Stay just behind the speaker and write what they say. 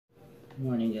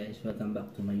Morning guys, welcome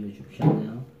back to my YouTube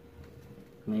channel.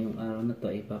 Ngayong araw na to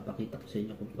ay ipapakita ko sa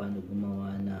inyo kung paano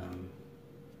gumawa ng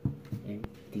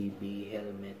MTB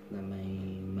helmet na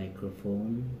may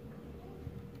microphone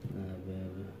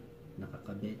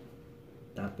nakakabit.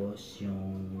 Tapos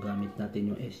yung gamit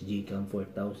natin yung sjcam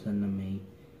 4000 na may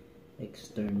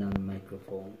external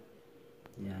microphone.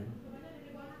 Yan,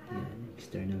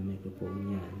 external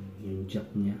microphone yan. Yung jack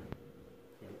nya.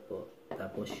 Yan po.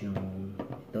 Tapos yung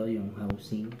ito, yung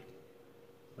housing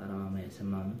para mamaya sa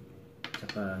mount.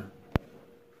 Tsaka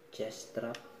chest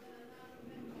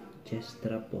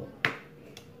strap po.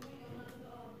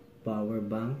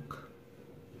 Powerbank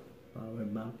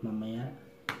mamaya.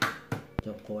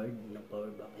 Ito cord ng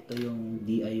powerbank. Ito yung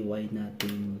DIY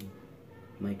nating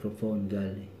microphone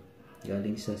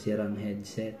galing sa sirang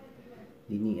headset.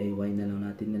 DIY na lang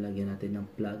natin, nilagyan natin ng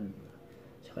plug.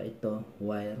 Tsaka ito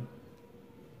wire.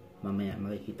 Mamaya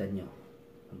makikita nyo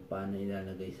kung paano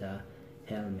ilalagay sa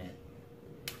helmet.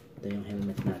 Ito yung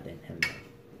helmet natin.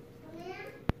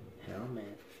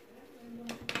 Helmet.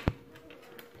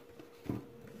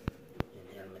 Yung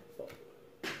helmet po.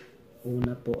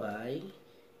 Una po ay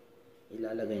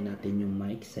ilalagay natin yung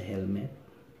mic sa helmet.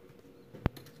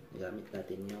 Gamit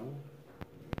natin yung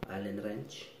Allen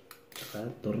wrench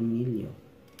at tornilyo.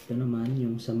 Ito naman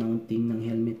yung sa mounting ng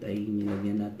helmet ay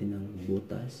nilagyan natin ng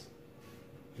butas.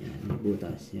 Yan, may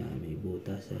butas. Yan, may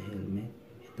butas sa helmet.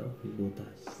 Ito, may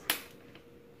butas.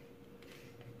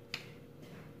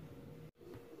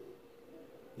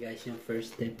 Guys, yung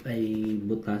first step ay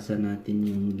butasan natin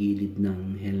yung gilid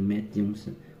ng helmet, yung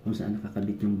kung saan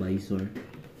nakakabit yung visor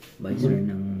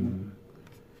ng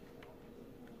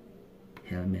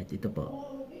helmet. Ito po.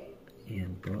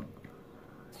 Ayan po.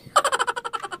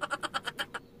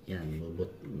 Yan,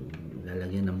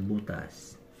 lalagyan ng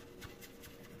butas.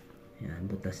 Yan,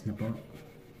 butas na po.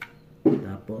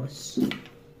 Tapos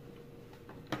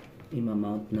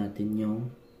i-mount natin yung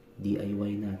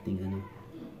DIY nating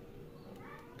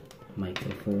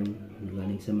microphone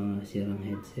galing sa mga sirang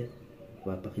headset.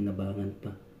 Papakinabangan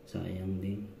pa, sayang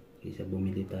din kaysa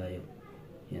bumili tayo.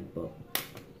 Yan po.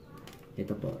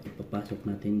 Ito po, ipapasok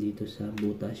natin dito sa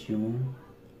butas yung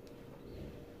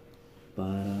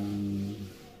parang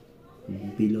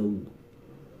bilog.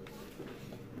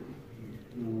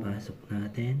 Pasok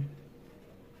natin.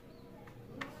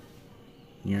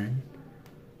 Yan.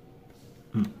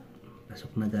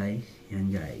 Pasok na guys.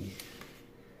 Yan guys.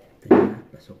 Ito na.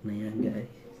 Pasok na yan guys.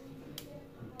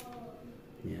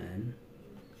 Yan.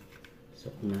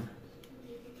 Pasok na.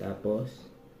 Tapos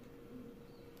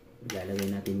ilalagay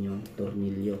natin yung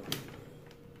tornilyo.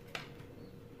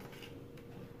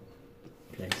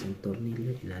 Guys, yung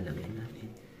tornilyo ilalagay natin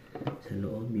sa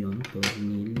loob yung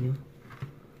tornilyo.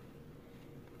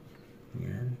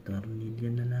 Yan,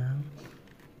 tornilyo na lang.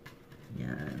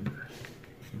 Yan.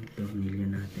 Yung tornilyo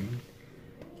natin.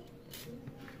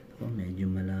 Oh, medyo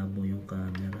malabo yung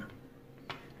camera.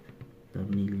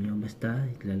 Tornilyo, basta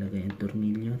ilalagay ang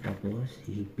tornilyo tapos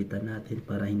hihigpitan natin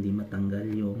para hindi matanggal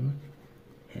yung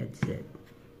headset.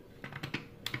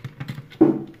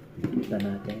 Hihigpitan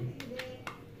natin.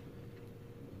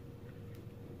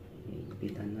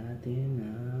 Hihigpitan natin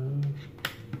ang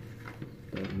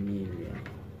tornilyo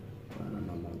para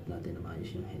ma-mount natin na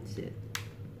maayos yung headset.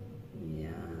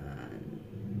 Yan.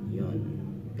 Yun.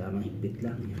 Tamang higpit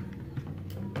lang yan.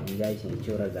 Yan guys, yung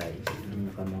itsura guys. Ang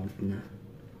nakamount na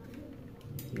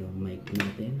yung mic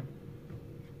natin.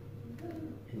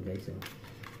 Yan guys, oh.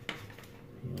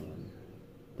 Yun.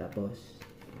 Tapos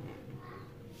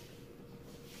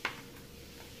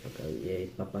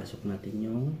papasok natin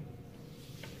yung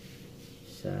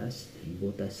sa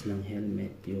butas ng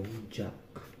helmet yung jack.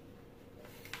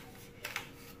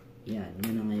 Yan,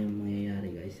 yan na ngayon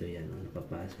mangyayari guys. So yan,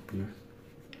 napapasok na.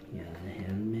 Yan,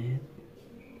 helmet.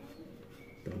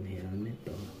 Itong helmet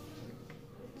to.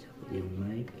 Tsaka yung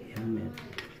mic, helmet.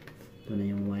 Ito na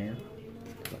yung wire.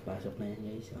 Papasok na yan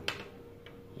guys. Oh.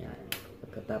 Yan.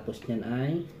 Pagkatapos nyan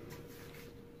ay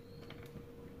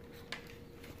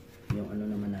yung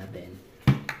naman natin.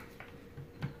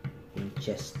 Yung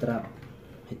chest strap.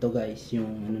 Ito guys,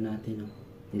 yung natin. Oh.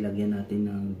 Nilagyan natin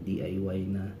ng DIY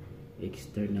na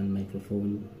external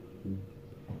microphone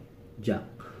jack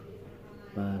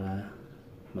para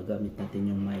magamit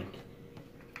natin yung mic.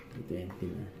 Ito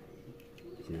yung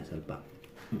sinasalpak.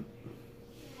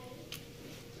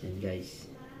 Yan guys,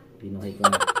 pinuhay ko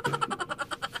na.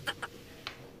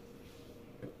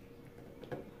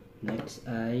 Next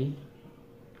ay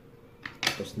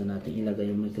tapos na natin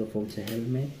ilagay yung microphone sa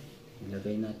helmet.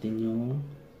 Ilagay natin yung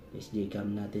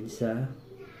sjcam natin sa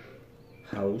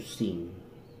housing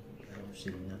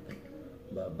natin.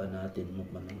 Baba natin mo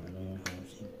pa ng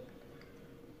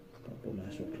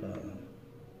Pasok lang.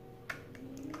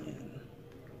 Yan.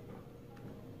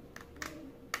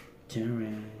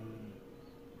 Taran.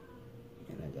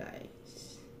 Yan na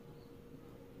guys.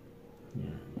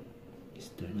 Yan.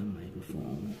 External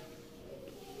microphone.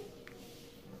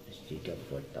 sjcam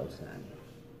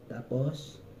 4000.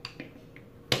 Tapos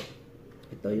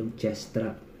ito yung chest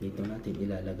strap. Dito natin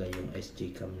ilalagay yung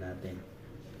sjcam natin.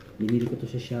 Binili ko to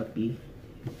sa Shopee.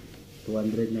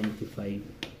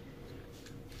 295.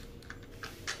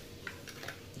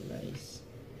 Guys.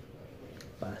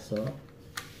 Pasok.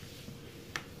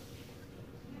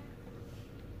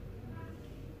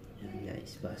 Yan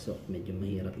guys, pasok. Medyo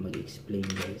mahirap mag-explain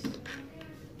guys.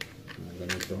 Mga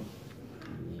ganito.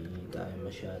 Hindi tayo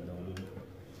masyadong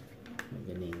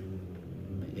magaling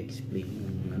mag-explain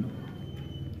ng ano.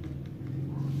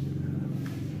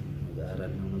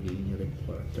 Mag-aaral ng magiging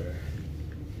reporter.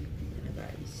 Yan na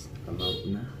guys. Nakamount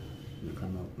na.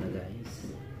 Nakamount na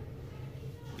guys.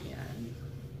 Yan.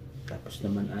 Tapos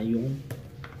naman ay yung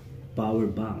power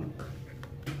bank.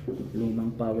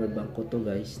 Lumang power bank ko to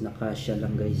guys. Nakasya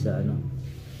lang guys sa ano.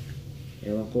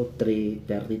 Ewan ko 30,000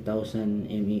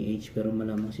 mAh pero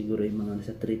malamang siguro yung mga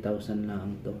nasa 3,000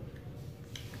 lang to.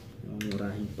 Yung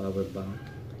murahing power bank.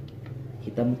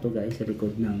 Kita mo to guys sa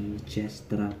likod ng chest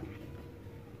strap.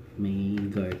 May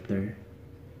garter.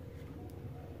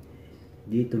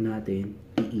 Dito natin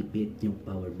iipit yung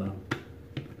power bank.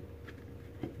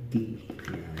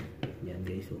 Yan. Yan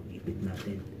guys, so ipit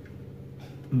natin.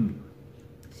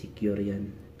 Secure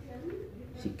yan.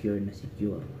 Secure na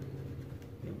secure.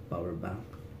 Yung power bank.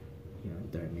 Yung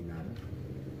terminal.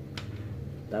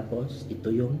 Tapos,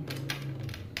 ito yung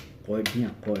cord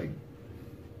niya. Cord.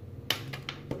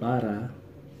 Para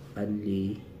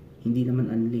hindi naman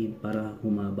unli, para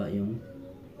humaba yung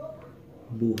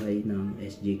buhay ng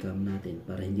sjcam natin.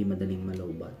 Para hindi madaling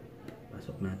malowbat.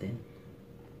 Pasok natin.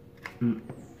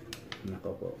 Nako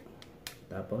po.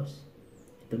 Tapos,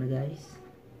 ito na guys.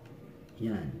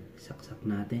 Yan. Saksak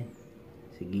natin.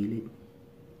 Sa gilid.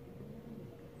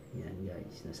 Yan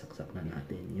guys. Nasaksak na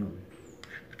natin. Yun.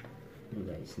 Yan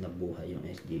guys. Nabuhay yung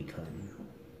sjcam.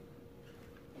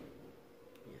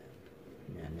 Yan.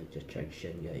 Yan. Nagcha-charge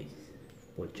yan guys.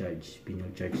 Full charge.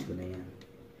 Pinul-charge ko na yan.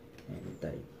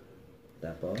 Anytime.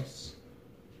 Tapos,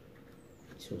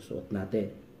 isusuot natin.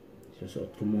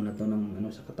 Susuot ko muna to ng ano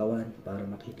sa katawan para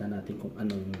makita natin kung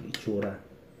anong itsura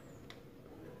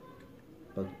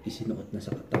pag isinuot na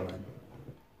sa katawan.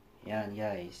 Yan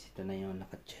guys, ito na yung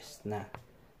naka-chest na.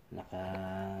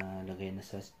 Nakalagay na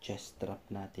sa chest strap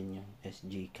natin yung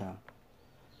sjcam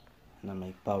na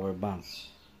may power bank.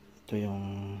 Ito yung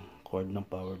cord ng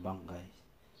power bank guys.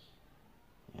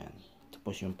 Yan.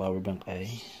 Tapos yung power bank ay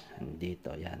andito.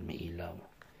 Yan, may ilaw.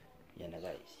 Yan na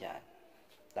guys, yan.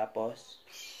 Tapos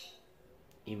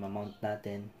i-mount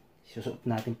natin, isusuot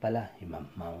natin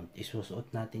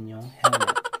isusuot natin yung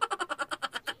helmet.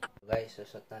 Guys,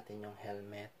 susuot natin yung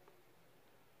helmet.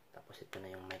 Tapos ito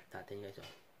na yung mic natin guys.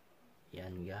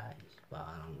 Yan guys,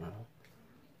 parang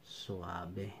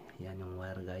suabe. Yan yung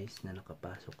wire guys na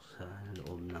nakapasok sa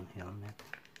loob ng helmet.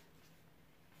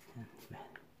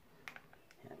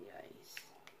 Yan guys.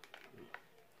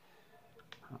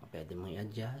 Pwede mong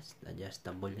i-adjust.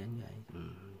 Adjustable yan guys.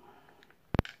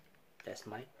 Test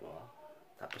mic po.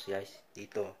 Tapos guys,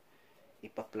 dito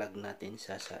ipa-plug natin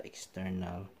sa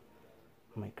external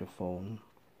microphone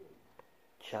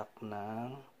jack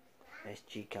ng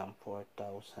sjcam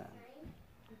 4000.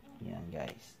 Yan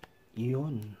guys.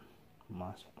 Yun.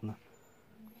 Masok na.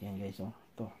 Yan guys, oh.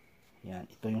 Ito. Yan.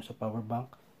 Ito yung sa power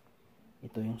bank.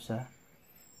 Ito yung sa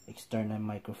external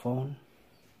microphone.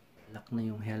 Lock na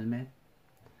yung helmet.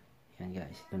 Yan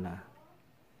guys. Ito na.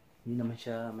 Hindi naman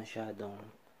siya masyadong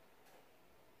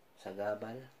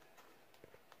sagabal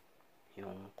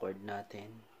yung cord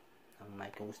natin ang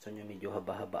mic. Kung gusto nyo medyo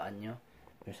haba-habaan nyo,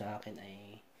 pero sa akin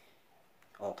ay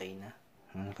okay na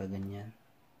nakaganyan.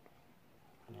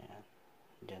 Ayan.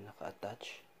 Diyan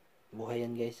naka-attach. Buhay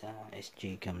yan guys sa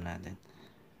sjcam natin.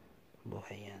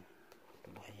 Buhay yan.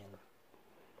 Buhay yan.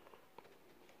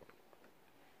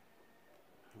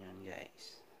 Yan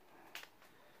guys.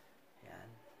 Yan.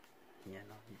 Yan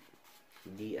o.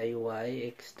 DIY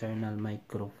external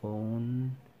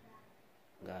microphone.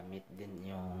 Gamit din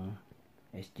yung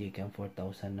sjcam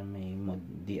 4000 na may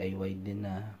DIY din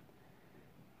na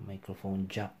microphone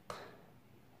jack.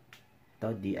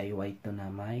 Ito DIY to na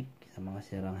mic sa mga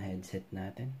sirang headset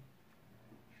natin.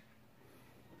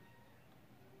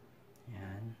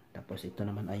 Yan. Tapos ito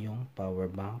naman ay yung power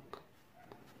bank.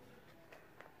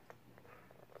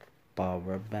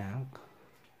 Power bank.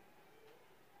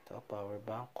 Ito power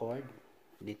bank cord.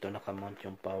 Dito nakamount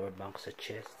yung power bank sa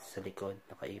chest, sa likod,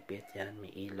 nakaipit yan,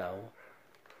 may ilaw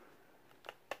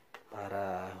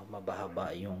para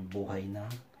mabahaba yung buhay ng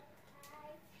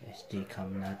sjcam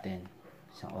natin.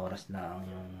 Isang oras lang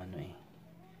yung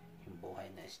yung buhay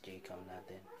na sjcam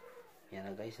natin. Yan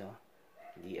na guys, oh.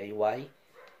 DIY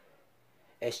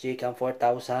sjcam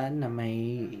 4000 na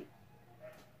may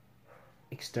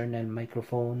external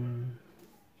microphone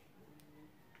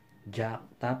jack,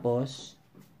 tapos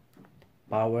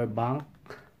power bank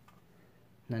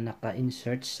na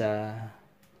naka-insert sa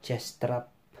chest strap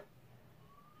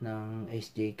ng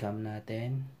sjcam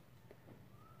natin.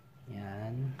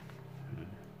 Yan,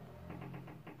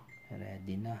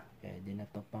 ready na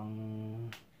to pang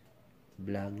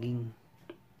vlogging,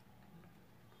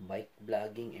 bike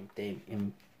vlogging,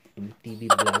 MTV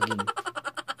vlogging.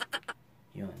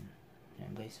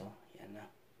 Yan guys, oh. Yan na.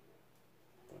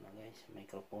 Ito na guys,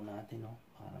 microphone natin, oh.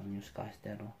 Parang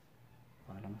newscaster, oh.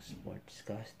 Parang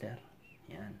sportscaster.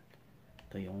 Yan.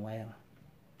 Ito yung wire.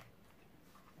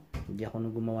 Hindi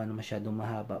ako gumawa na masyadong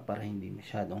mahaba para hindi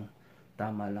masyadong,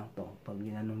 tama lang to. Pag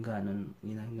ginanon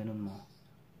mo,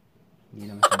 hindi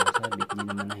naman siya masabit, hindi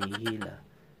naman nahihila.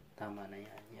 Tama na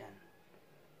yan. Yan.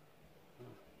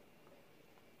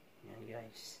 Yan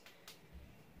guys.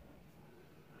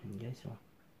 Yan guys, oh.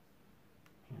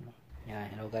 Yan,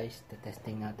 hello guys,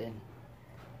 testing natin,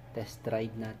 test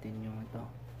ride natin yung ito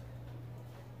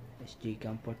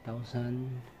sjcam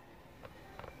 4000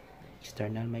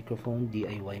 external microphone,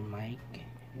 DIY mic,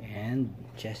 and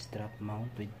chest strap mount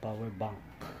with power bank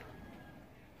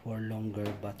for longer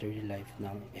battery life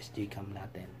ng sjcam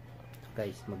natin.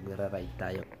 Guys, magra-ride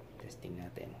tayo, testing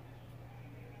natin.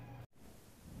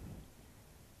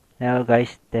 Hello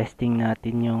guys, testing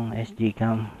natin yung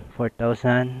sjcam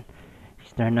 4000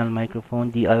 external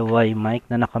microphone, DIY mic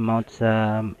na nakamount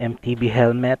sa MTB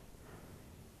helmet,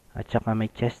 at saka may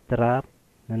chest strap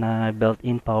na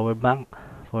built-in power bank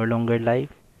for longer life.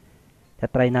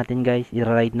 Try natin guys,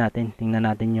 i-ride natin, tingnan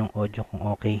natin yung audio kung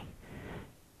okay.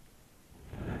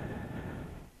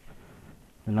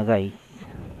 Ito na guys,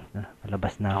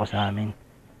 palabas na ako sa amin,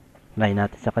 ride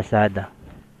natin sa kalsada.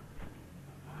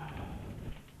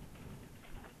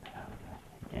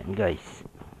 Yan guys,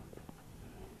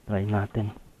 try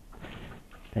natin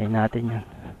yan.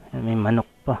 May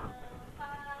manok pa.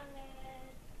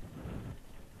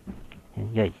 Yan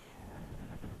guys,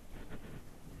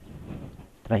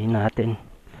 try natin.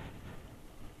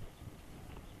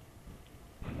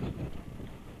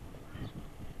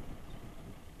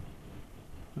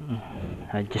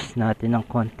 Adjust natin ng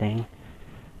konting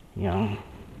yung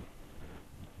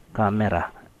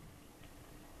camera.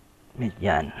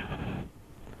 Yan.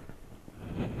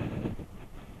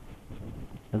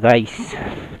 So guys,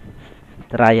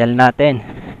 trial natin,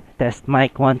 test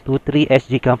mic 1, 2, 3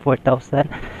 sjcam 4000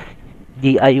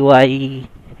 DIY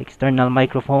external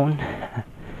microphone,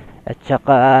 at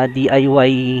saka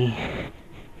DIY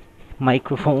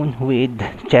microphone with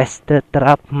chest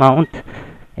strap mount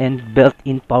and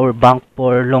built-in power bank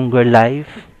for longer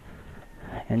life.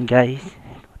 And guys,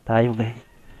 tayo guys.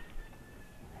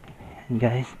 And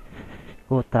guys,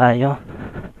 tayo.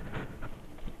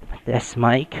 Test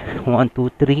mic 1,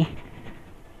 2,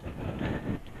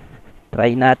 3.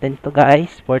 Try natin to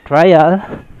guys for trial.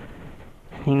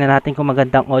 Tingnan natin kung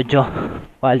magandang audio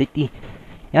quality.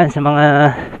 Yan, sa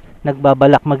mga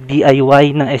nagbabalak mag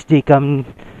DIY ng sjcam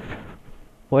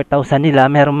 4000 nila,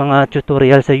 merong mga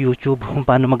tutorial sa YouTube kung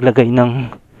paano maglagay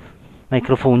ng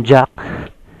microphone jack.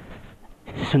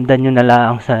 Sundan nyo na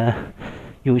lang sa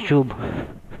YouTube.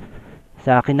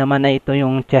 Sa akin naman na ito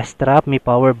yung chest strap, may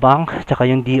power bank, tsaka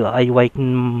yung DIY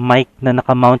mic na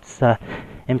nakamount sa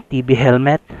MTB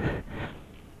helmet.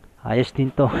 Ayos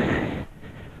din to.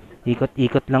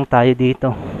 Ikot-ikot lang tayo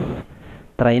dito.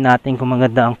 Try natin kung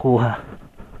maganda ang kuha.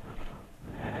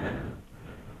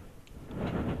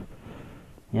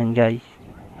 Yan guys.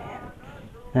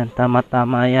 Yan,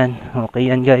 tama-tama yan. Okay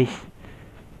yan guys.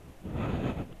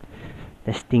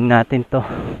 Testing natin to.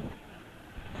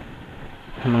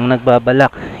 Mga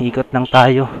nagbabalak, ikot lang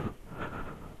tayo.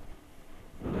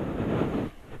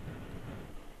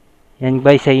 Yan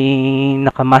guys, ay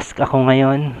nakamask ako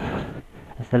ngayon.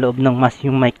 Sa loob ng mask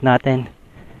yung mic natin.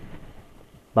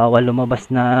 Bawal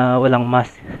lumabas na walang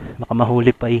mask, baka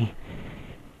mahuli pa eh.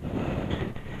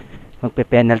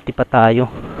 Magpe-penalty pa tayo.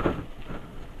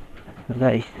 So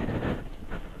guys,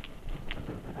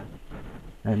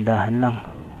 dandahan lang,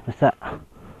 basta.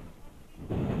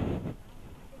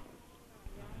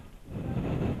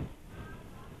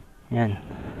 Yan.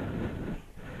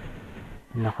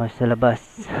 Nako, sa labas.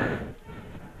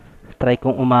 Try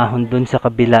kong umahon dun sa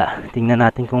kabila. Tingnan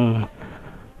natin kung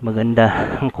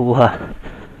Maganda ang kuha.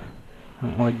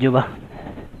 Ang audio ba?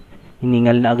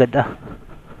 Hiningal na agad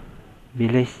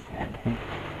Bilis.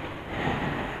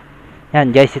 Yan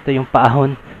guys, ito yung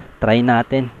paahon. Try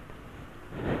natin.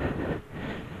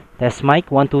 Test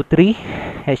mic 1, 2,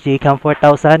 3. sjcam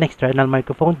 4000 external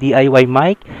microphone, DIY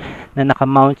mic na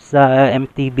naka-mount sa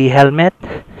MTB helmet.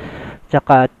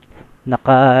 Tsaka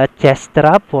naka chest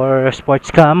strap for sports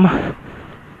cam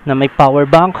na may power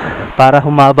bank para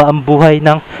humaba ang buhay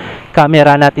ng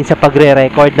camera natin sa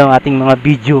pagre-record ng ating mga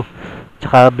video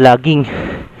tsaka vlogging,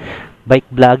 bike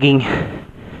vlogging.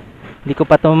 Hindi ko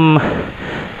pa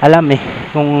alam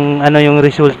kung ano yung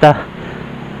resulta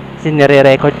kasi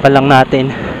nire-record pa lang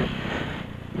natin.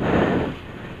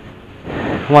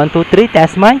 1, 2, 3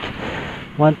 test mic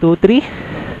 1, 2, 3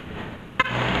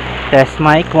 test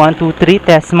mic 1, 2, 3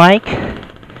 test mic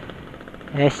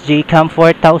sjcam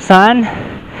 4000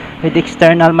 with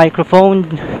external microphone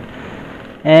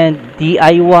and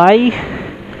DIY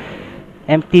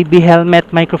MTB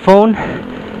helmet microphone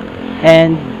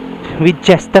and with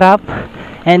chest strap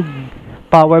and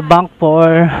power bank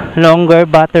for longer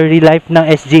battery life ng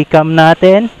sjcam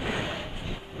natin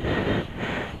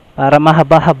para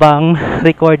mahaba-habang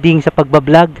recording sa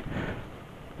pagbablog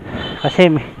kasi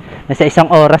nasa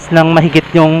 1 oras lang mahigit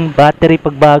yung battery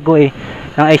pagbago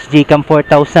ng sjcam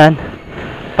 4000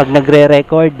 pag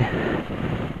nagre-record.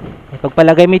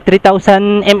 Pagpalagay may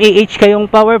 3000 mAh kayong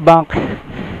power bank,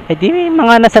 di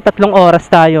mga nasa 3 oras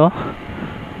tayo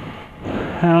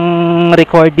ang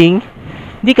recording.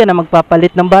 Hindi ka na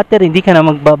magpapalit ng battery, hindi ka na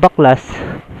magbabaklas.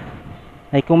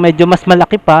 Kung medyo mas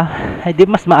malaki pa, di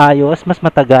mas maayos, mas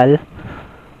matagal.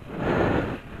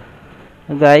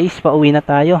 Guys, pauwi na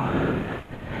tayo.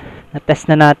 Na-test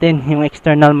na natin yung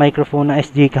external microphone ng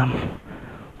sjcam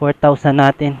 4000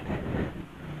 natin.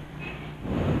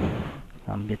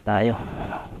 Cambio tayo.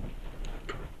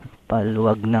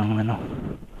 Paluwag ng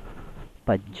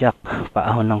padjak,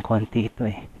 paahon ng konti ito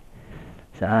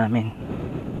sa amin.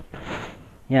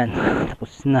 Yan,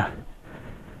 tapos na.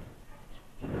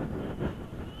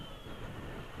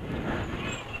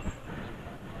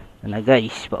 Na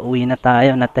guys, pauwi na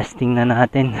tayo. Na testing na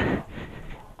natin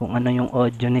kung ano yung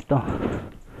audio nito.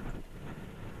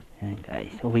 Yan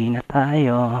guys, uwi na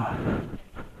tayo.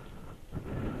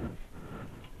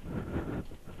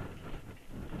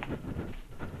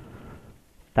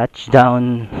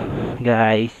 Touchdown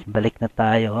guys, balik na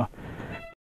tayo.